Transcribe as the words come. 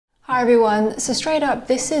Hi everyone, so straight up,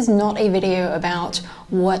 this is not a video about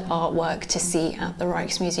what artwork to see at the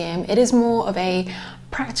Rijksmuseum. It is more of a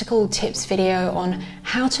practical tips video on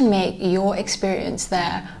how to make your experience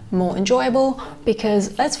there more enjoyable,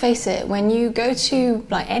 because let's face it, when you go to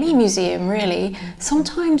any museum really,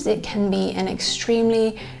 sometimes it can be an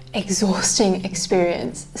extremely exhausting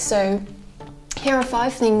experience. So here are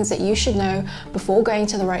 5 things that you should know before going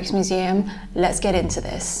to the Rijksmuseum. Let's get into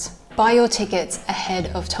this. Buy your tickets ahead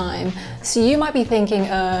of time. So you might be thinking,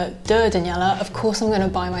 duh Daniella, of course I'm going to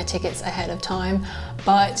buy my tickets ahead of time,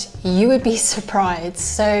 but you would be surprised.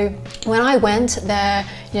 So when I went there,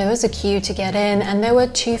 there was a queue to get in, and there were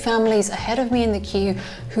 2 families ahead of me in the queue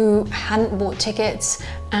who hadn't bought tickets,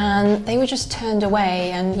 and they were just turned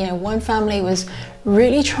away. And one family was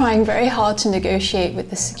really trying very hard to negotiate with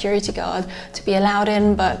the security guard to be allowed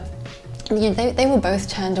in, but they were both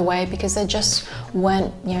turned away because there just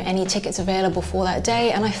weren't any tickets available for that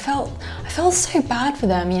day. And I felt so bad for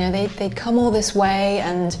them. They'd come all this way,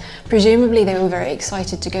 and presumably they were very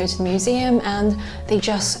excited to go to the museum, and they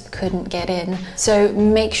just couldn't get in. So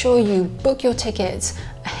make sure you book your tickets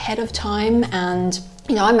ahead of time. And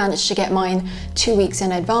I managed to get mine 2 weeks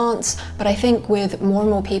in advance, but I think with more and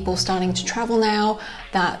more people starting to travel now,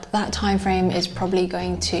 that time frame is probably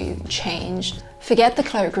going to change. Forget the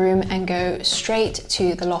cloakroom and go straight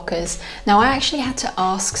to the lockers. Now, I actually had to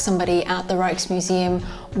ask somebody at the Rijksmuseum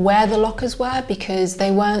where the lockers were, because they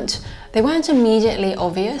weren't immediately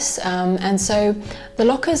obvious. And so the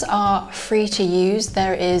lockers are free to use.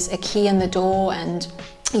 There is a key in the door, and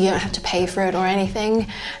you don't have to pay for it or anything.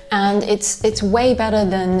 And it's way better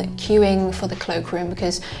than queuing for the cloakroom,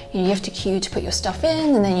 because you have to queue to put your stuff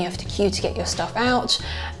in, and then you have to queue to get your stuff out,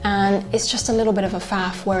 and it's just a little bit of a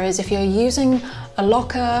faff. Whereas if you're using a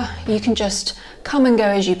locker, you can just come and go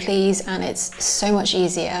as you please, and it's so much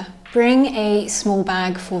easier. Bring a small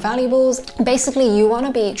bag for valuables. Basically, you want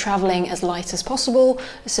to be traveling as light as possible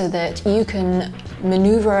so that you can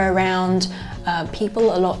maneuver around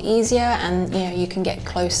people a lot easier, and you can get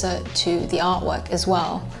closer to the artwork as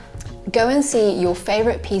well. Go and see your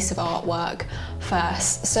favorite piece of artwork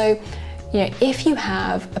first. So if you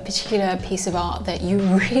have a particular piece of art that you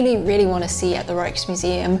really want to see at the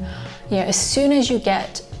Rijksmuseum, as soon as you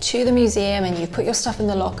get to the museum and you put your stuff in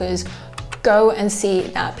the lockers, go and see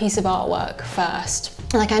that piece of artwork first.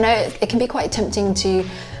 I know it can be quite tempting to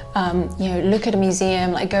look at a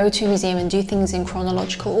museum, go to a museum and do things in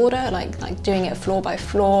chronological order, like doing it floor by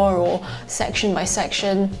floor or section by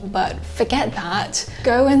section, but forget that.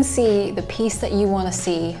 Go and see the piece that you want to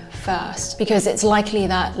see first, because it's likely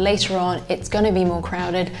that later on it's going to be more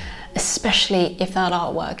crowded, especially if that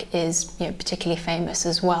artwork is particularly famous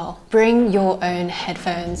as well. Bring your own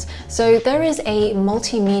headphones. So there is a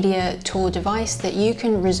multimedia tour device that you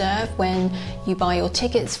can reserve when you buy your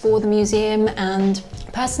tickets for the museum, and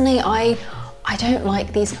personally I don't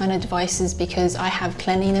like these kind of devices because I have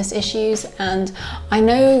cleanliness issues, and I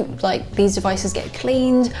know these devices get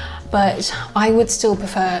cleaned, but I would still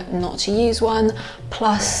prefer not to use one.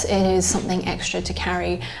 Plus, it is something extra to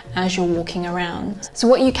carry as you're walking around. So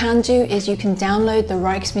what you can do is you can download the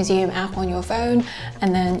Rijksmuseum app on your phone,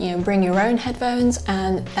 and then bring your own headphones,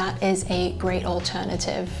 and that is a great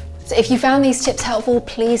alternative. So if you found these tips helpful,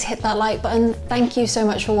 please hit that like button. Thank you so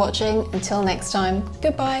much for watching. Until next time,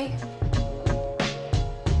 goodbye.